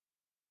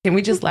Can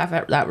we just laugh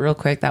at that real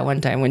quick? That one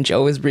time when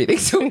Joe was breathing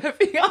so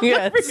heavy on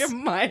the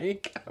freaking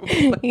mic.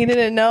 Like, he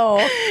didn't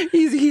know.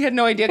 He had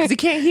no idea because he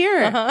can't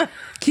hear.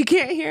 He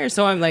can't hear.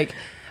 So I'm like,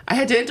 I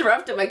had to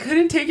interrupt him. I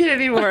couldn't take it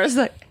anymore. I was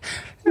like,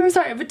 I'm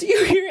sorry, but do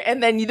you hear?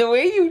 And then the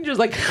way you just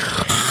like...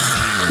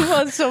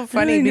 Well, it's so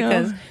funny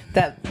because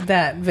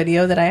that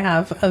video that I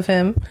have of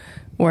him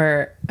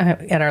where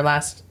at our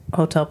last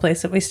hotel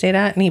place that we stayed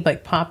at, and he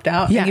like popped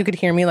out and you could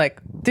hear me like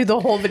through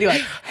the whole video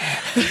like...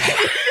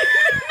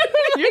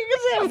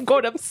 I'm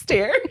going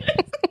upstairs.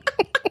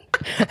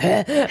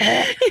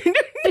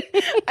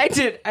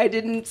 I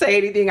didn't say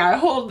anything. I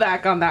hold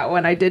back on that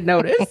one. I did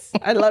notice.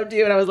 I loved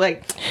you, and I was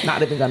like,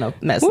 not even gonna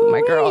mess with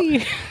my girl.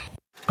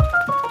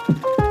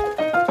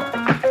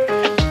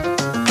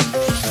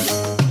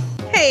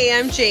 Hey,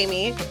 I'm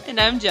Jamie. And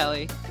I'm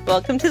Jelly.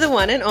 Welcome to the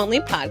one and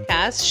only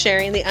podcast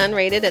sharing the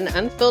unrated and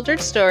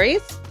unfiltered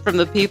stories from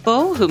the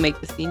people who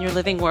make the senior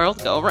living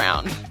world go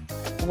round.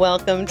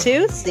 Welcome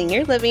to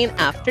Senior Living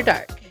After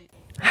Dark.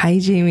 Hi,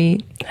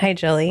 Jamie. Hi,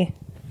 Jelly.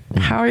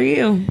 How are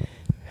you?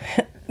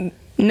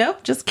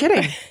 Nope, just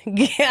kidding.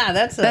 Yeah,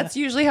 that's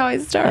usually how I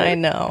start. I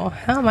know.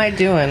 How am I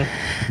doing?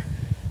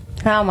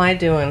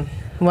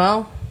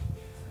 Well,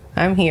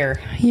 I'm here.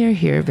 You're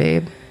here,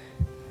 babe.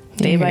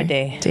 Day by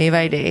day. Day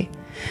by day.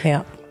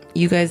 Yeah.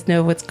 You guys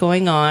know what's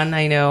going on.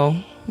 I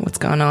know what's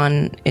gone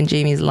on in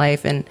Jamie's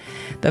life, and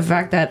the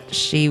fact that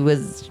she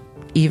was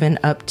even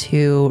up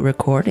to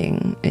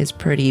recording is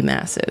pretty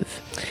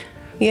massive.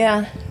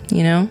 Yeah.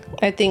 You know?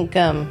 I think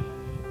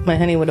my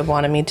honey would have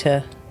wanted me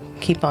to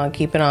keep on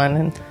keeping on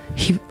and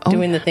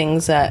doing the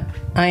things that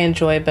I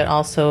enjoy, but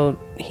also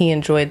he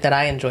enjoyed that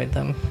I enjoyed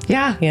them.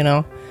 Yeah. You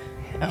know?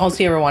 All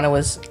he ever wanted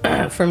was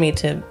for me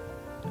to,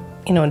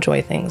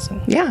 enjoy things.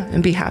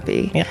 And be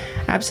happy. Yeah.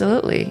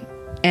 Absolutely.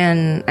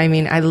 And, I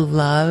mean, I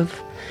love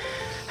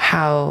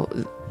how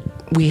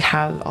we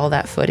have all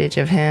that footage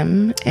of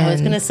him. And I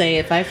was going to say,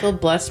 if I feel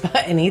blessed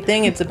by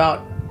anything, it's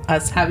about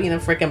us having a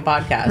freaking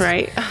podcast.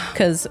 Right.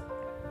 Because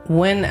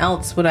when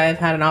else would I have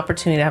had an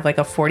opportunity to have like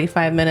a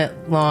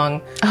 45-minute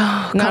long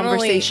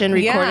conversation,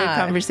 recorded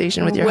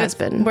conversation with your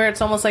husband, where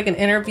it's almost like an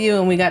interview,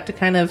 and we got to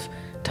kind of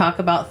talk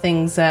about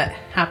things that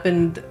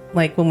happened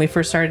like when we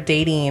first started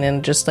dating,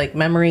 and just like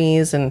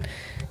memories and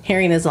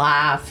hearing his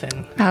laugh.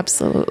 And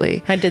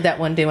absolutely, I did that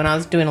one day when I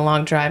was doing a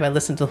long drive. I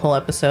listened to the whole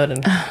episode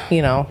and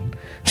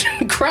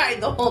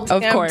cried the whole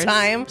damn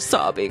time,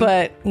 sobbing.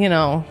 But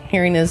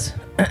hearing his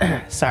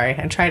sorry,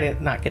 I try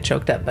to not get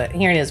choked up, but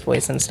hearing his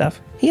voice and stuff.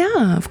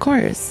 Yeah, of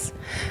course.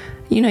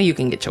 You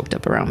can get choked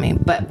up around me,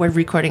 but we're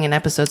recording an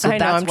episode, so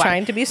I'm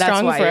trying to be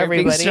strong for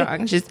everybody.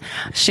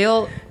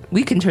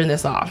 We can turn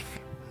this off.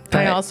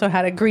 I also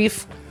had a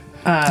grief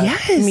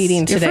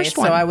meeting today,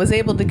 so I was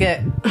able to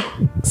get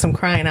some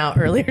crying out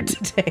earlier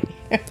today.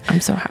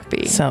 I'm so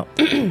happy. So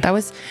that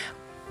was,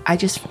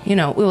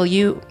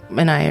 you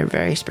and I are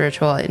very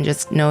spiritual, and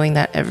just knowing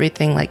that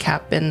everything like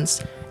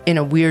happens in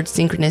a weird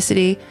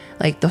synchronicity,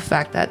 like the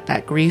fact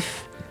that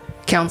grief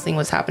counseling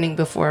was happening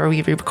before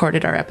we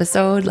recorded our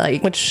episode,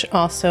 which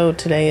also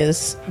today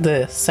is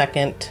the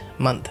second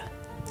month.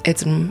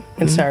 It's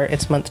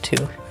month 2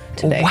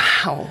 today.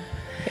 Wow.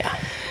 Yeah.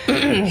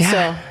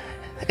 So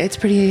it's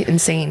pretty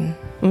insane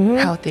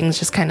how things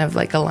just kind of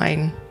like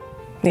align.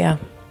 Yeah.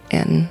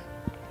 And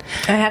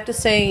I have to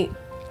say,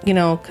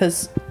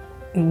 because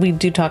we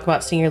do talk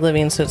about senior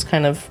living, so it's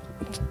kind of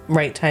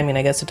right timing,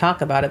 I guess, to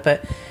talk about it.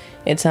 But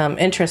it's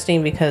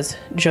interesting because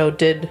Joe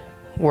did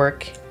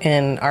work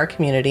in our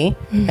community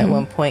at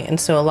one point, and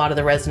so a lot of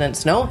the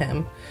residents know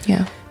him.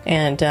 Yeah.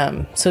 And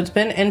so it's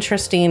been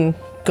interesting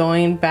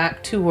going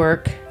back to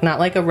work, not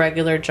like a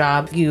regular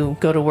job. You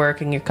go to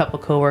work and your couple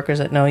coworkers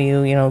that know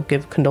you,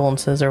 give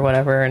condolences or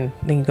whatever, and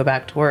then you go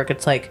back to work.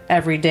 It's like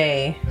every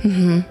day,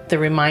 the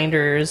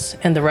reminders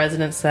and the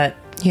residents that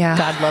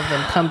God love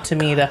them come to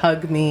me to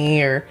hug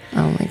me, or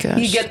oh my gosh,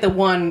 you get the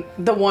one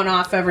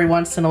off every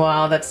once in a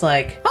while that's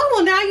like, oh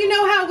well, now you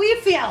know how we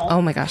feel.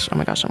 Oh my gosh.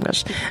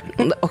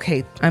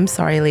 Okay, I'm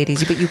sorry,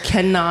 ladies, but you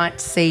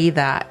cannot say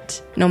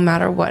that no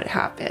matter what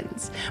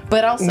happens.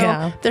 But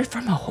also, they're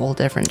from a whole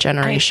different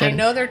generation. I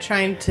know they're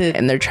trying to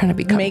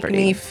be comforting. Make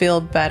me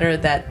feel better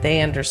that they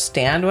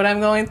understand what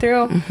I'm going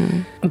through,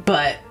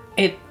 but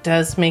it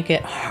does make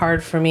it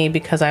hard for me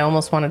because I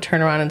almost want to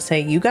turn around and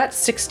say, you got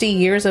 60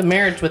 years of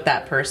marriage with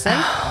that person.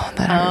 Oh,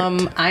 that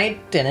hurt. I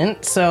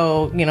didn't.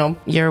 So,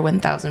 you're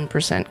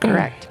 1000%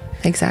 correct.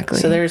 Exactly.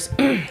 So there's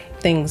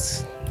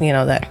things,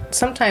 that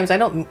sometimes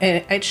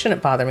it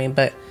shouldn't bother me,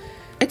 but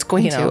it's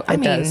going to.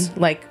 It does.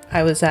 Like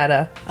I was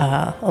at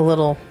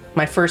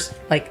my first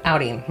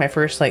outing, my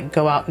first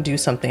go out and do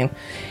something.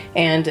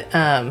 And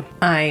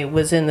I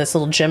was in this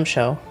little gym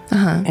show,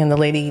 and the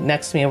lady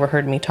next to me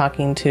overheard me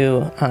talking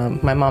to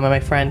my mom and my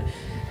friend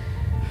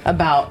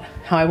about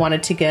how I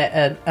wanted to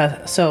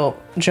get so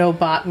Joe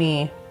bought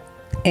me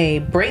a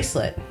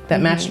bracelet that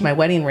matched my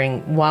wedding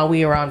ring while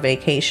we were on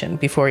vacation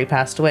before he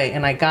passed away,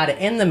 and I got it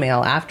in the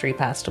mail after he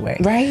passed away.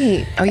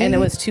 Right. Oh, yeah. And it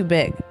was too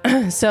big.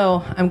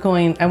 So I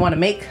want to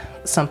make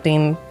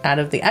something out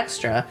of the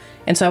extra.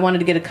 And so I wanted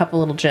to get a couple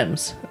little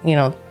gems,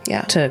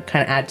 Yeah. to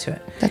kind of add to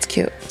it. That's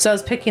cute. So I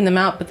was picking them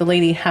out, but the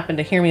lady happened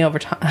to hear me over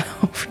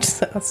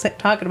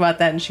talking about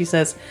that, and she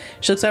looks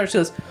over, she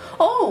goes,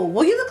 "Oh,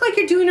 well, you look like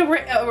you're doing a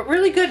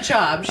really good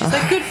job." She's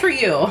like, "Good for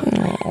you."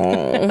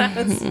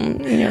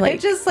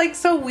 It's just like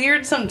so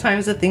weird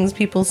sometimes the things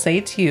people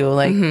say to you,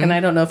 like, and I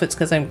don't know if it's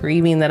because I'm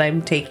grieving that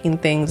I'm taking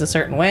things a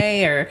certain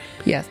way, or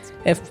Yes.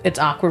 if it's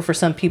awkward for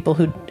some people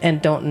who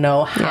don't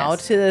know how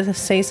to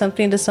say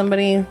something to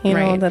somebody,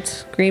 Right.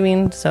 that's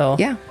grieving. So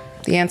Yeah.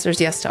 The answer is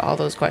yes to all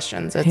those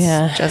questions. It's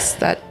Yeah. just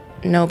that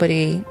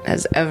nobody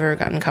has ever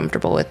gotten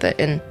comfortable with it,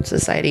 and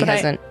society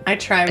hasn't I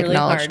try really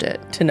acknowledged hard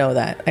it. to know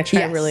that. I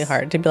try Yes. really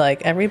hard to be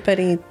like,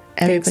 everybody's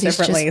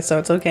differently, just- so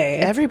it's okay.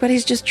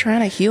 Everybody's just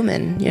trying to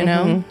human, you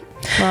know?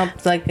 Well,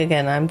 like,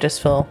 again, I'm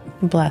just feel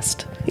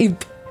blessed.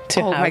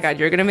 Oh my God,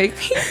 you're going to make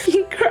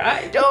me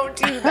cry. Don't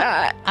do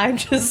that. I'm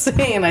just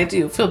saying, I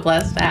do feel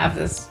blessed to have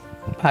this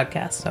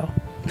podcast. So,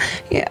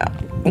 Yeah.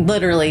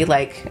 literally,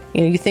 like,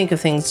 you think of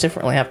things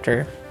differently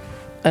after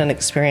an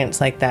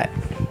experience like that.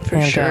 For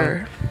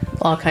sure.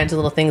 All kinds of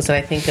little things that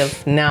I think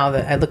of now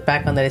that I look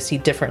back on that I see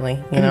differently,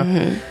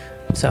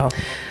 So,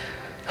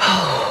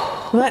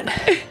 but,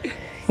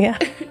 yeah.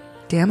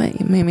 Damn it,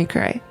 you made me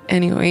cry.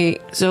 Anyway,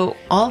 so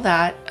all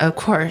that, of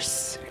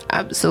course,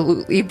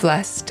 absolutely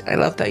blessed. I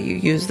love that you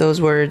use those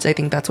words. I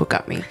think that's what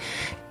got me.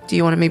 Do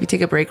you want to maybe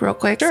take a break real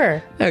quick?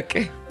 Sure.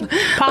 Okay. Pause.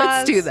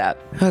 Let's do that.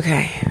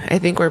 Okay. I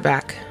think we're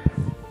back.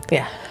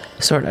 Yeah.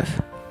 Sort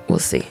of. We'll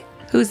see.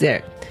 Who's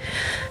there?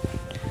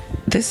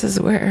 This is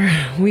where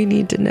we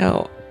need to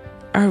know,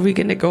 are we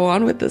going to go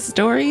on with the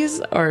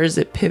stories, or is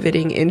it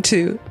pivoting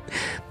into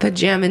the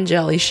Jam and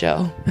Jelly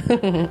show?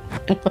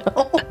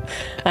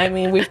 I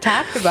mean, we've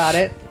talked about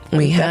it.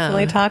 We have.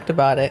 Definitely talked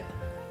about it.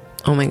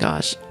 Oh my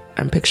gosh.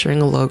 I'm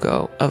picturing a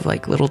logo of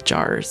like little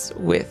jars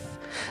with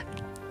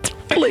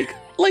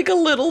like a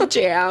little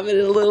jam and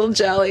a little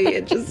jelly,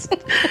 and just,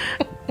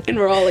 and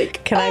we're all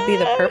like, Can I be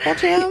the purple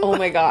jam? oh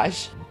my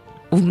gosh.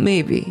 Well,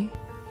 maybe.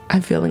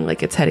 I'm feeling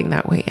like it's heading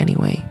that way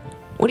anyway.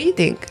 What do you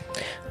think?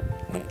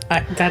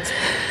 That's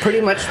pretty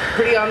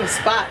on the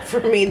spot for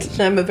me.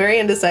 I'm a very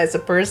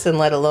indecisive person,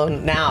 let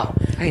alone now.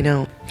 I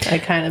know. I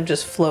kind of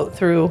just float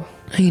through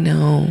I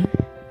know.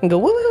 and go,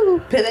 woo,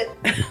 pivot.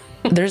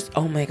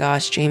 Oh my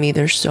gosh, Jamie,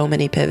 there's so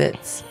many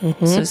pivots.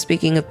 So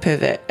speaking of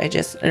pivot, I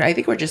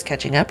think we're just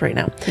catching up right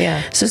now.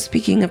 Yeah. So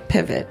speaking of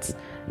pivots,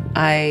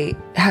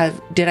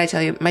 did I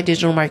tell you my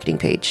digital marketing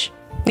page?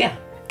 Yeah.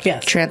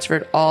 Yes.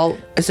 Transferred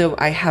so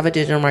I have a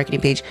digital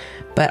marketing page,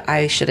 but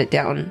I shut it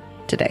down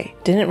today.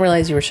 Didn't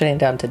realize you were shutting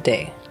down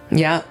today.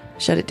 Yeah,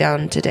 shut it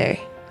down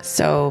today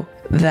so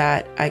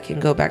that I can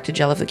go back to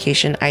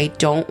jellification. I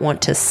don't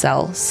want to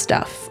sell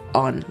stuff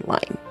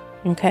online.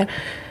 Okay.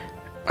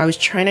 I was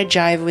trying to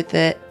jive with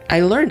it.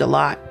 I learned a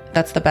lot.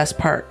 That's the best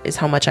part, is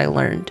how much I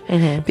learned.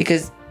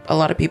 Because a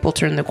lot of people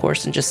turn the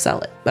course and just sell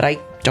it, but I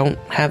don't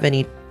have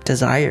any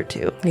desire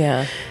to.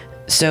 Yeah.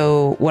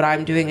 So what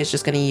I'm doing is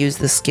just going to use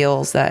the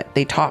skills that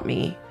they taught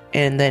me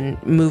and then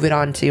move it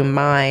onto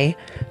my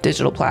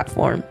digital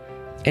platform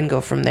and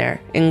go from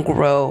there and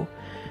grow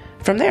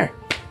from there.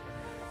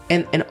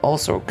 And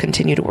also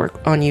continue to work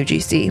on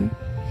UGC.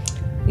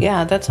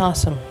 Yeah, that's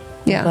awesome.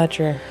 Yeah. I'm glad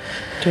you're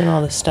doing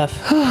all this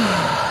stuff.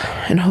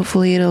 And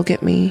hopefully it will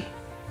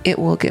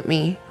get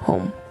me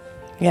home.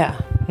 Yeah.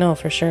 No,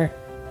 for sure.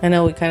 I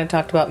know we kind of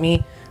talked about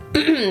me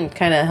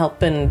kind of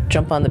helping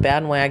jump on the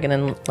bandwagon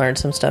and learn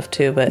some stuff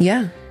too, but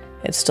Yeah.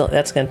 that's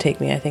going to take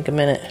me, I think, a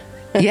minute.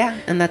 Yeah,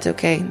 and that's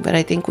okay. But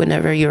I think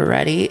whenever you're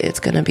ready, it's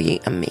going to be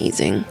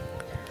amazing.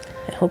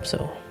 I hope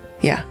so.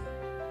 Yeah,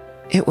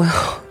 it will.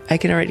 I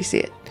can already see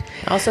it.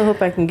 I also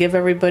hope I can give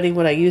everybody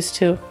what I used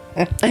to.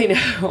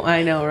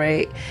 I know,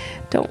 right?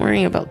 Don't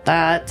worry about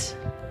that.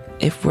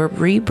 If we're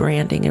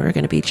rebranding and we're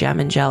going to be Jam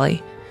and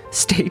Jelly,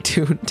 stay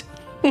tuned.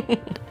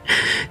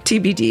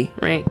 TBD,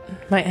 right?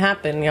 Might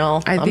happen,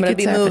 y'all. I think I'm it's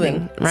be happening,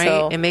 moving, right?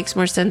 so- It makes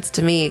more sense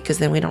to me because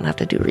then we don't have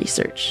to do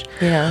research.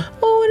 Yeah.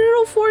 Oh, and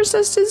it'll force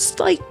us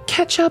to like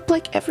catch up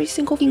like every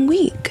single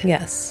week.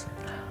 Yes.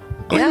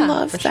 I Yeah,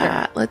 love for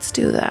that. sure. Let's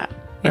do that.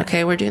 Yeah.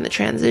 Okay, we're doing the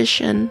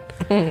transition.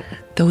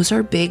 Those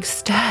are big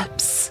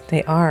steps.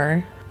 They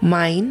are.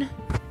 Mine,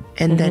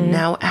 and then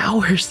now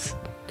ours.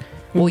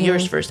 Well,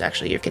 yours first,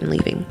 actually. You're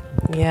leaving.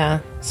 Yeah.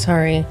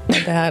 Sorry.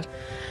 My bad.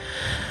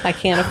 I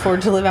can't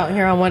afford to live out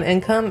here on one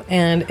income,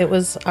 and it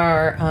was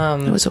our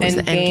It was always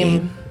the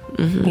end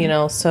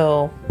game.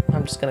 So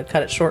I'm just going to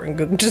cut it short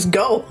and just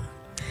go.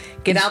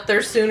 Get out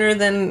there sooner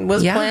than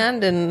was Yeah.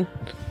 planned, and,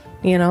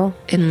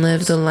 And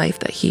live the life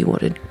that he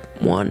wanted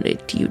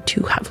you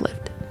to have lived.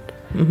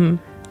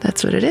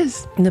 That's what it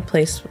is. the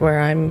place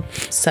where I'm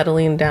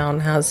settling down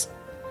has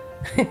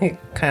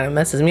kind of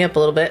messes me up a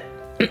little bit.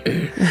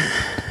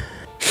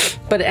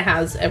 But it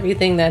has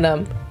everything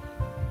that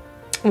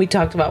we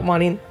talked about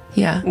wanting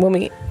Yeah. when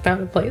we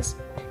found a place.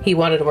 He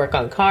wanted to work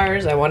on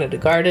cars. I wanted to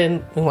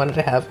garden. We wanted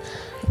to have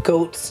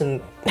goats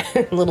and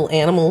little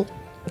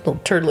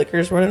turd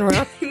lickers running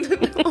around.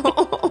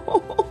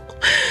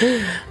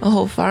 A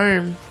whole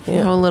farm.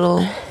 A whole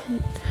little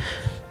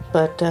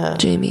But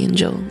Jamie and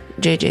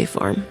JJ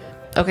farm.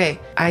 Okay,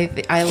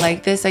 I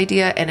like this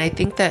idea, and I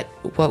think that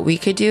what we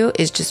could do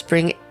is just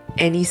bring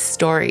any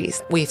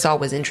stories we saw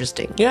was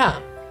interesting. yeah.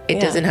 It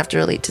doesn't have to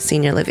relate to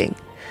senior living.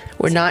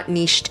 We're not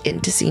niched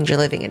into senior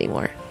living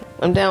anymore.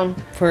 I'm down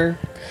for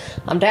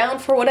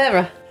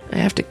whatever. I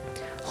have to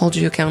hold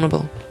you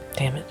accountable.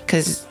 Damn it.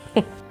 Because,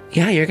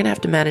 yeah, you're going to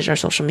have to manage our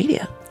social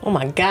media. Oh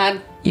my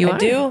God. You are.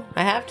 do?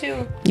 I have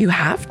to? You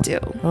have to.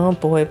 Oh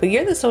boy, but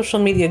you're the social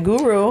media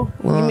guru.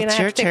 Well, you mean it's I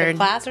have your to take turn. a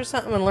class or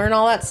something and learn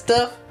all that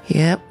stuff?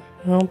 Yep,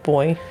 Oh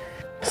boy.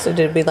 So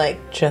did we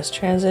like just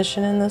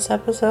transition in this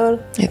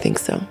episode? I think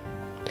so.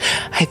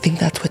 I think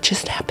that's what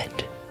just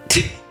happened.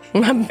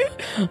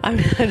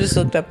 I just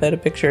looked up at a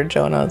picture of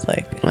Joe and I was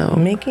like, Oh.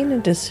 making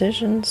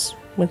decisions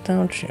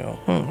without you.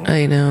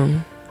 I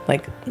know.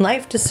 Like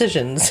life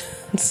decisions.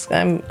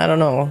 I don't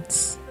know.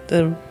 It's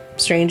the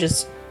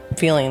strangest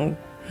feeling.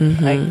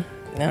 I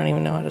don't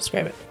even know how to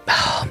describe it.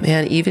 Oh,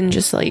 man, even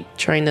just like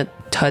trying to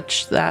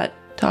touch that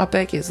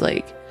topic is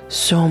like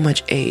so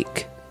much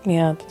ache.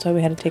 Yeah, that's why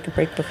we had to take a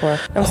break before.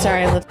 I'm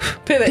sorry. Let's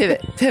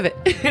pivot.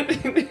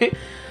 Pivot.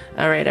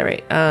 All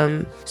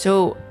right.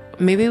 So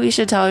maybe we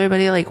should tell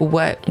everybody like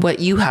what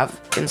you have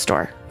in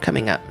store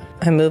coming up.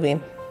 I'm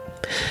moving.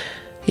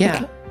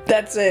 Yeah.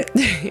 That's it.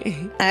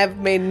 I have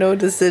made no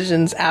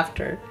decisions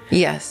after.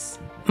 Yes.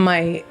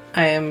 I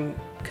am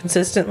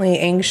consistently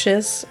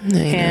anxious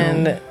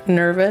and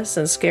nervous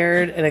and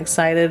scared and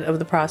excited of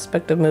the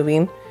prospect of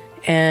moving.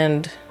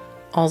 And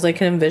all I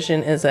can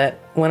envision is that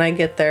when I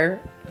get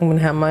there, I'm going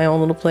to have my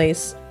own little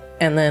place.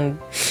 And then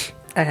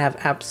I have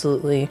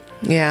absolutely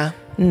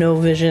no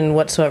vision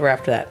whatsoever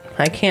after that.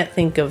 I can't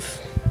think of...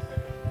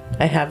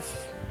 I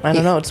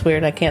don't know. It's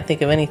weird. I can't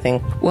think of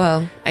anything.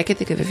 Well, I could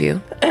think of a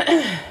few.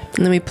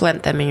 Let me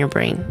plant them in your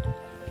brain.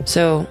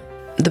 So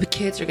the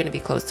kids are going to be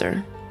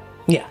closer.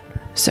 Yeah.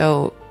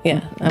 So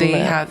Yeah. they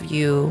have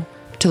you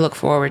to look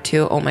forward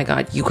to. Oh my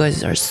God, you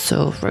guys are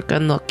so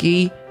freaking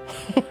lucky.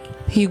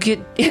 You get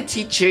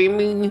Auntie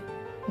Jamie.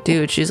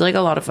 Dude, she's like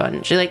a lot of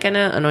fun. She like kind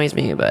of annoys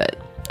me, but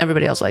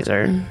everybody else likes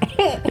her.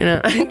 You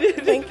know?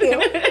 Thank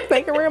you.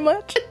 Thank you very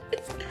much.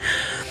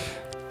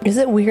 Is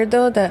it weird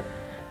though that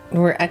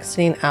we're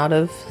exiting out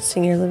of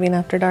senior living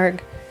after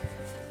dark?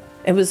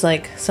 It was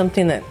like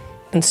something that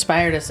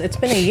inspired us. It's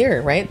been a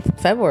year, right?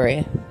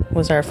 February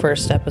was our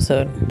first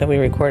episode that we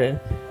recorded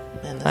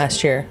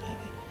last year.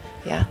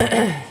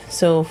 Yeah.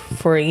 So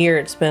for a year,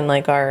 it's been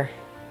like our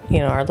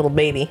little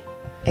baby.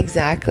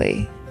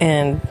 Exactly.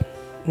 And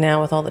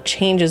now with all the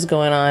changes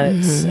going on,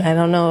 it's, I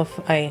don't know if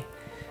I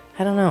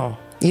don't know.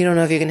 You don't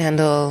know if you can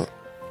handle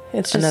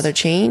It's just, another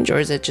change, or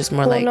is it just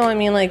more like... no, I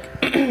mean like,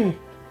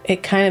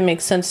 it kind of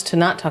makes sense to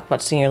not talk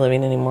about senior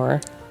living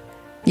anymore.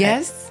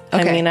 Yes?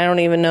 Okay. I mean, I don't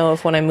even know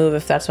if when I move,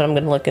 if that's what I'm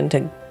going to look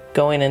into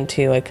going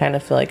into. I kind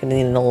of feel like I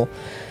need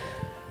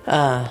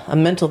a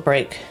mental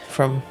break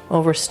from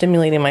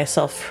overstimulating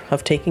myself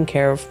of taking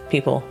care of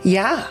people.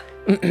 Yeah.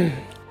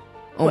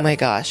 Oh my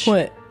gosh.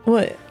 What?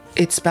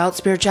 It's about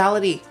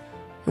spirituality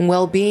and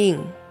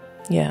well-being.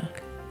 Yeah.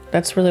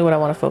 That's really what I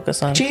want to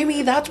focus on.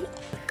 Jamie, that's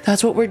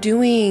what we're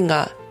doing.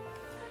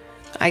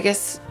 I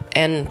guess,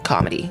 and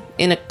comedy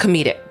in a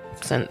comedic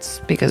sense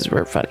because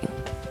we're funny.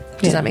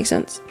 Does that make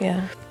sense?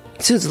 Yeah.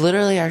 So it's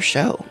literally our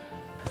show.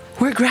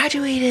 We're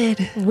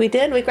graduated. We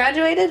did? We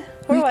graduated?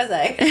 Where was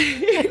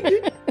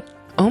I?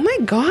 Oh my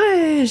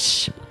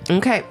gosh.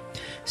 Okay.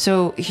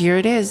 So here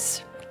it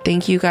is.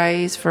 Thank you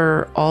guys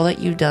for all that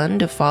you've done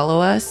to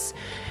follow us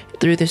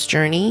through this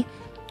journey.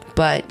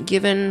 But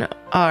given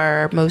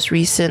our most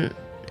recent...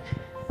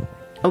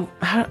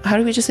 how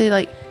do we just say,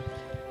 like...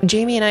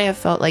 Jamie and I have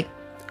felt like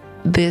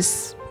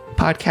this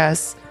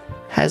podcast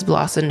has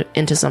blossomed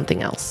into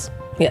something else.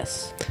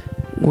 Yes.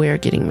 We're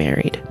getting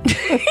married.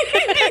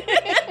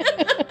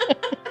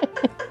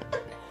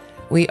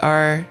 We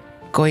are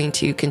going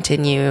to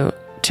continue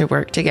to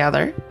work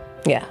together.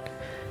 Yeah.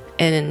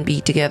 And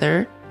be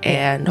together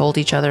and hold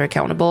each other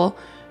accountable.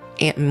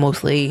 And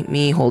mostly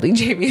me holding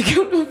Jamie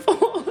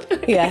accountable.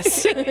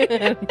 Yes.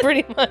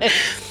 Pretty much.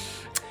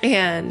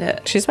 And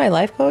she's my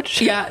life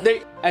coach? Yeah,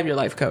 I'm your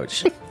life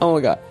coach. Oh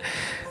my God.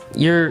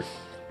 You're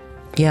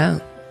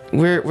my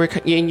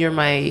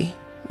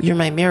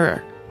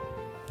mirror.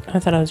 I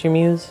thought I was your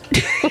muse.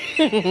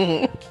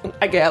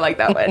 Okay, I like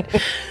that one.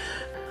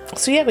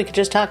 So yeah, we could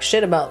just talk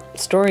shit about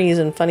stories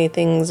and funny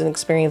things and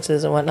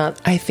experiences and whatnot.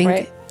 I think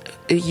right?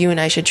 You and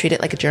I should treat it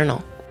like a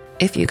journal.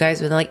 If you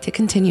guys would like to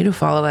continue to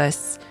follow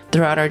us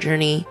throughout our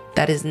journey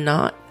that is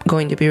not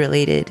going to be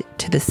related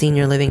to the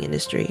senior living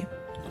industry,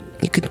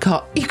 you could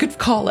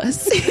call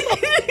us.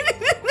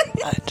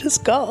 I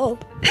just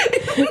called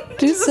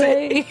to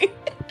say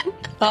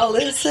I'll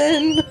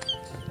listen.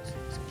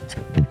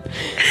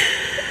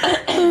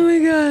 Oh my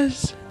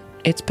gosh.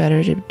 It's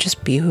better to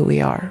just be who we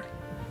are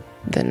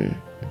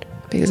than...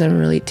 Because I'm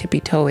really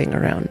tippy-toeing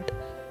around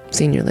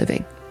senior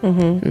living.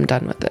 Mm-hmm. I'm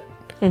done with it.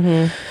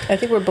 Mm-hmm. I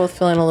think we're both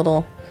feeling a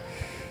little...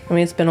 I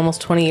mean, it's been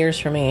almost 20 years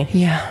for me.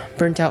 Yeah,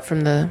 burnt out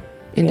from the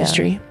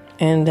industry.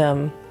 Yeah.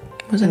 And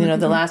Was I you know, looking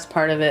the for? last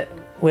part of it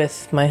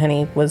with my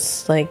honey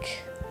was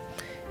like,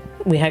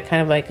 we had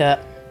kind of like a,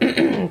 I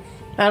don't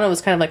know, it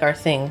was kind of like our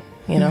thing,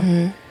 you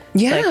know?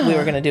 Yeah. Like we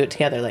were going to do it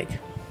together. Like it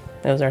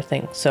was our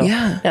thing. So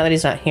Yeah. now that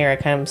he's not here, I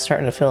kind of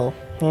starting to feel,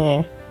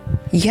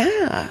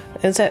 Yeah.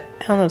 is that,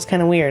 I don't know, it's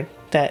kind of weird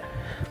that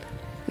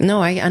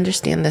No, I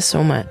understand this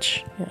so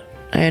much. Yeah.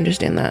 I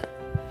understand that.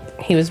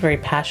 he was very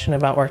passionate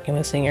about working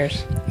with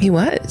singers. He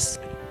was.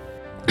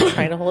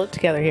 Trying to hold it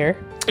together here.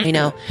 I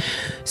know.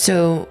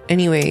 So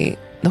anyway,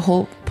 the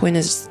whole point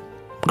is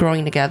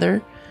growing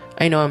together.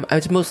 I know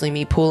it's mostly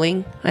me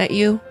pulling at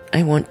you.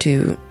 I want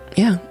to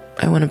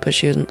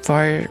push you as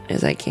far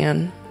as I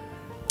can.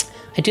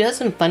 I do have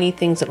some funny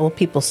things that old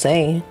people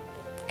say.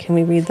 Can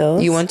we read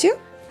those? You want to?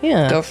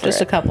 Yeah. Go for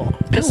just it. a couple.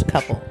 Just a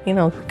couple. You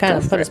know, kind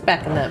of put us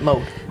back in that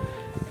mode.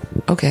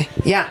 Okay.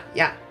 Yeah.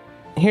 Yeah.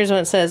 Here's what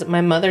it says. My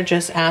mother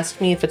just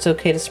asked me if it's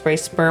okay to spray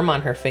sperm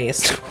on her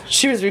face.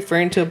 She was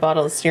referring to a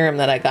bottle of serum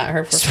that I got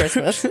her for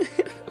Christmas.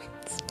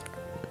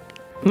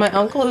 My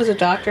uncle, who's a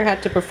doctor,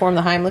 had to perform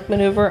the Heimlich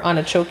maneuver on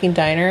a choking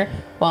diner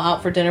while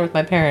out for dinner with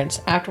my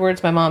parents.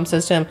 Afterwards, my mom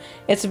says to him,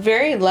 "It's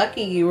very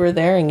lucky you were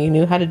there and you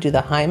knew how to do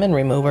the hymen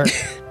remover."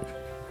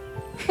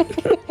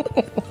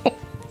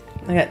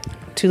 I got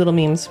 2 little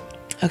memes.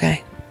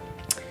 Okay.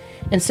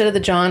 Instead of the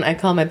John, I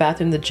call my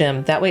bathroom the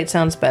gym. That way it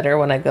sounds better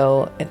when I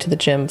go into the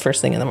gym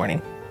first thing in the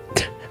morning.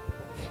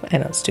 I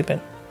know, it's stupid.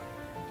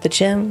 The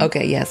gym.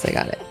 Okay. Yes, I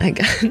got it. I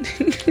got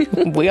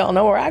it. We all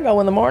know where I go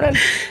in the morning.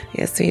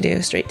 Yes, we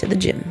do. Straight to the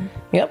gym.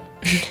 Yep.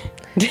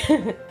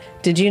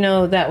 Did you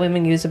know that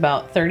women use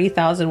about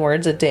 30,000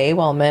 words a day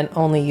while men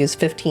only use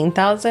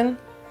 15,000?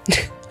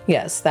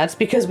 Yes, that's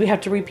because we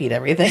have to repeat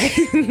everything.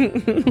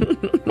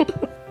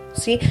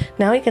 See,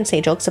 now we can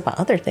say jokes about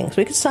other things.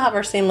 We can still have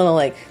our same little,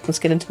 like, let's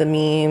get into the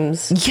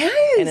memes.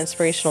 Yes. And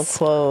inspirational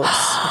quotes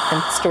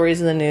and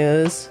stories in the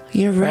news.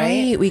 You're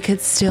right. We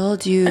could still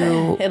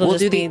do. It'll we'll just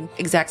do the be-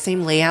 exact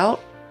same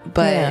layout,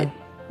 but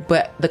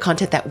the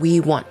content that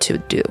we want to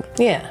do.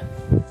 Yeah.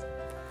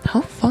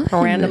 How fun!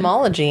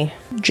 Randomology.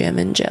 Gem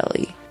and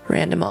jelly.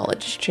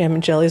 Randomology. Jam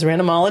and Jelly's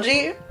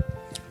randomology.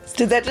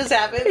 Did that just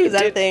happen? Is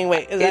that a thing?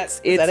 Wait, is that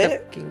It's that a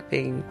it? fucking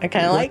thing. I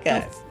kind of like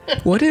that.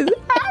 What is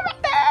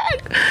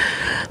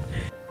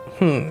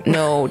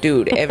No,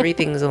 dude,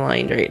 everything's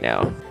aligned right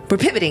now. We're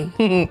pivoting.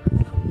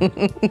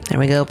 There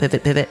we go.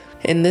 Pivot.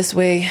 In this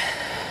way,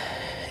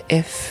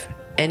 if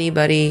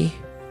anybody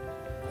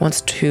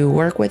wants to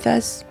work with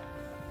us,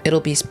 it'll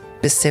be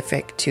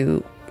specific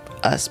to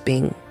us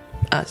being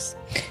us.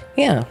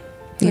 Yeah.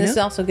 You This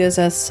know? also gives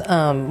us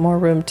more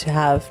room to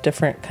have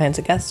different kinds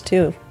of guests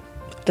too.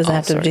 Doesn't All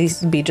have to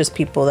sorts. be just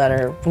people that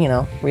are, you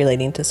know,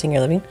 relating to senior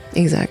living.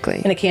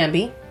 Exactly. And it can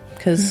be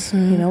because, you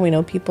know, we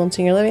know people in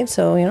senior living.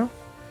 So, you know,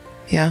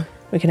 Yeah.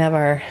 we can have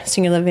our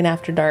senior living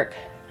after dark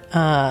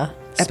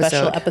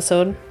special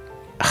episode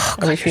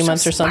every few you're so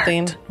months or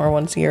something, or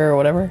once a year or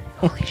whatever.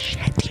 Holy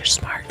shit, you're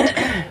smart.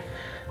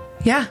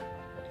 Yeah.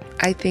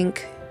 I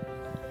think.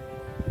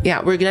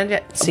 Yeah, we're gonna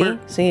get.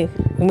 See,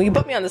 when you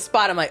put me on the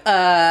spot, I'm like,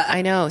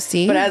 I know.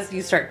 See, But as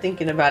you start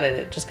thinking about it,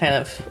 it just kind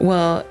of.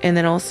 well, and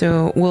then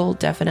also we'll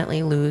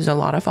definitely lose a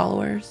lot of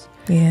followers.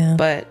 Yeah.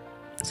 But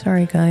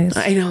Sorry, guys.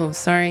 I know.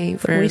 Sorry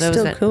for We're those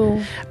still that.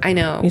 cool. I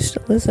know. You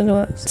still listen to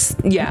us.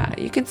 Yeah,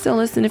 you can still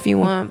listen if you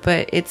want,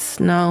 but it's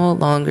no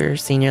longer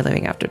Senior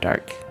Living After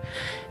Dark.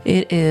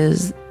 It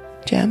is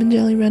Jam and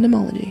Jelly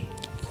Randomology.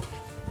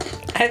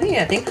 I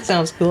think it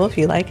sounds cool if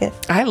you like it.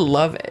 I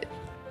love it.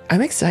 I'm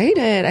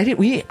excited.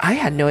 I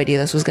had no idea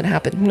this was gonna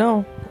happen.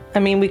 No, I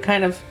mean we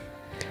kind of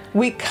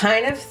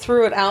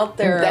threw it out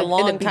there In a the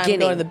long time beginning.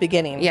 ago in the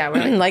beginning. Yeah,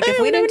 we're like, like if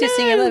 "Oh, we didn't do no,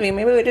 senior no." living,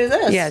 maybe we do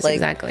this. Yes, like,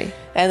 exactly.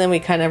 And then we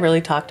kind of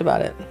really talked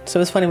about it. So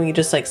it was funny when you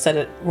just like said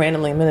it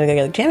randomly a minute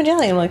ago, like jam and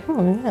jelly. I'm like,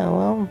 oh yeah,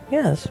 well,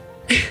 yes,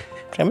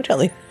 jam and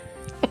jelly.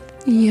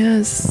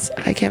 Yes,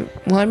 I can't.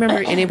 Well, I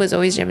remember, and it was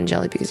always Jam and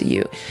Jelly because of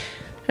you.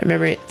 I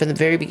remember it from the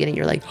very beginning.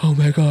 You're like, oh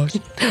my gosh,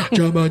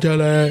 Jam and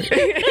Jelly.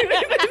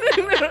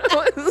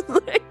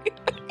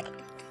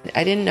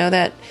 I didn't know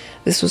that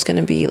this was going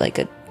to be like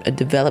a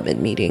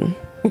development meeting,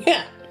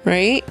 Yeah.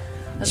 right?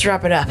 Let's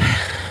wrap it up.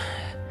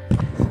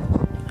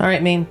 All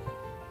right, Maine.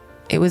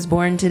 It was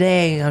born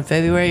today on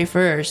February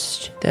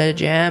 1st. The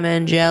Jam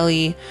and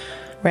Jelly.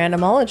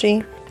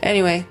 Randomology.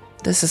 Anyway,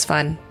 this is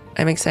fun.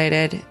 I'm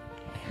excited.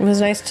 It was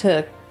nice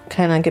to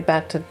kind of get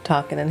back to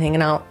talking and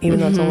hanging out, even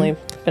though it's only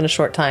been a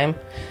short time.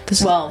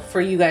 Well, for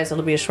you guys,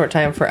 it'll be a short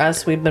time. For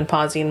us, we've been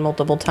pausing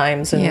multiple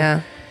times and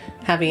Yeah.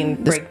 having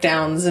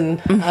breakdowns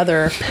and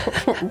other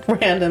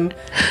random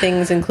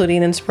things,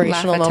 including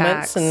inspirational Laugh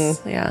moments. attacks.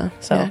 And yeah,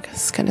 so- yeah,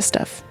 this kind of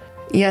stuff.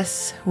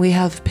 Yes, we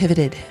have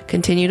pivoted.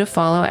 Continue to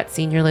follow at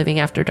Senior Living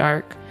After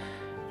Dark.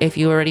 If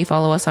you already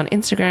follow us on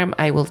Instagram,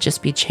 I will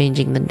just be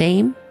changing the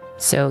name,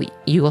 so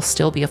you will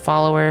still be a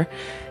follower.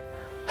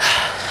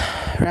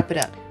 Wrap it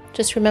up.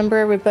 just remember,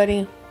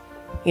 everybody,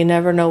 you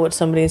never know what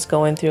somebody's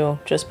going through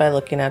just by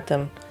looking at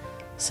them.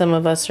 Some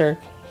of us are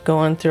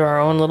going through our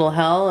own little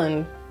hell,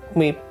 and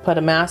we put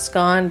a mask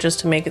on just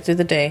to make it through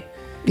the day.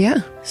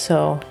 Yeah,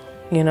 So,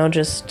 you know,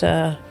 just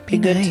be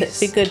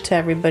Be good to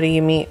everybody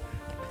you meet.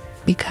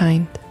 Be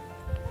kind.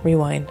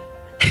 Rewind.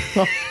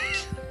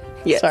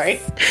 Yes. Sorry.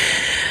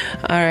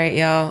 All right,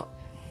 y'all.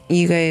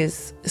 You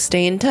guys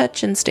stay in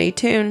touch and stay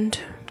tuned.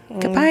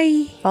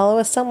 Goodbye. Follow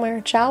us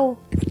somewhere. Ciao.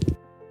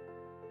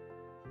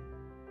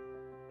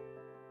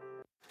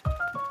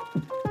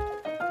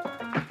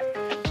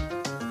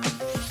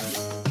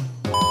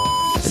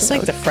 This is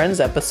like the Friends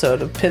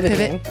episode of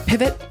pivoting.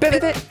 Pivot.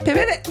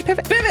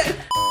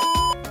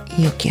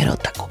 Yo quiero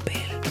Taco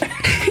Bell.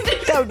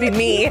 That would be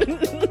me.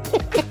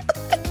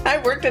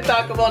 I worked at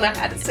Taco Bell and I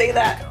had to say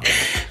that.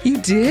 You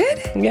did?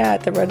 Yeah,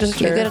 at the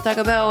register. You get a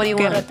Taco Bell. What do you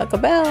Get want? a Taco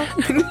Bell.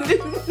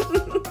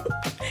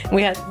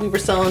 we were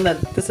selling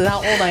that. This is how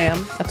old I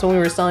am. That's when we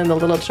were selling the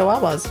little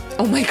chihuahuas,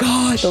 Oh my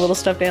gosh. the little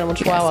stuffed animal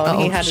chihuahua. Yes.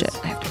 And he Oh had shit. his,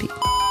 I have to pee.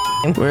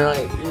 We're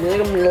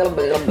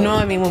like. no,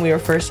 I mean when we were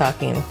first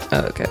talking.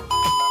 Oh, okay.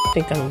 I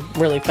think I'm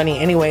really funny,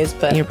 anyways.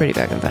 But You're pretty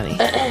fucking funny.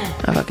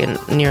 I fucking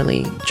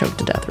nearly choked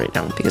to death right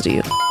now because of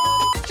you.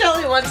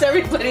 Shelly wants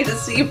everybody to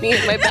see me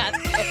in my bathtub.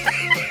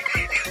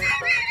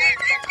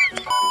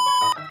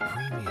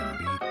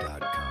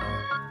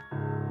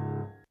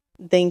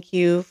 Thank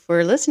you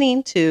for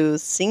listening to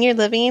Senior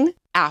Living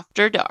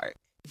After Dark.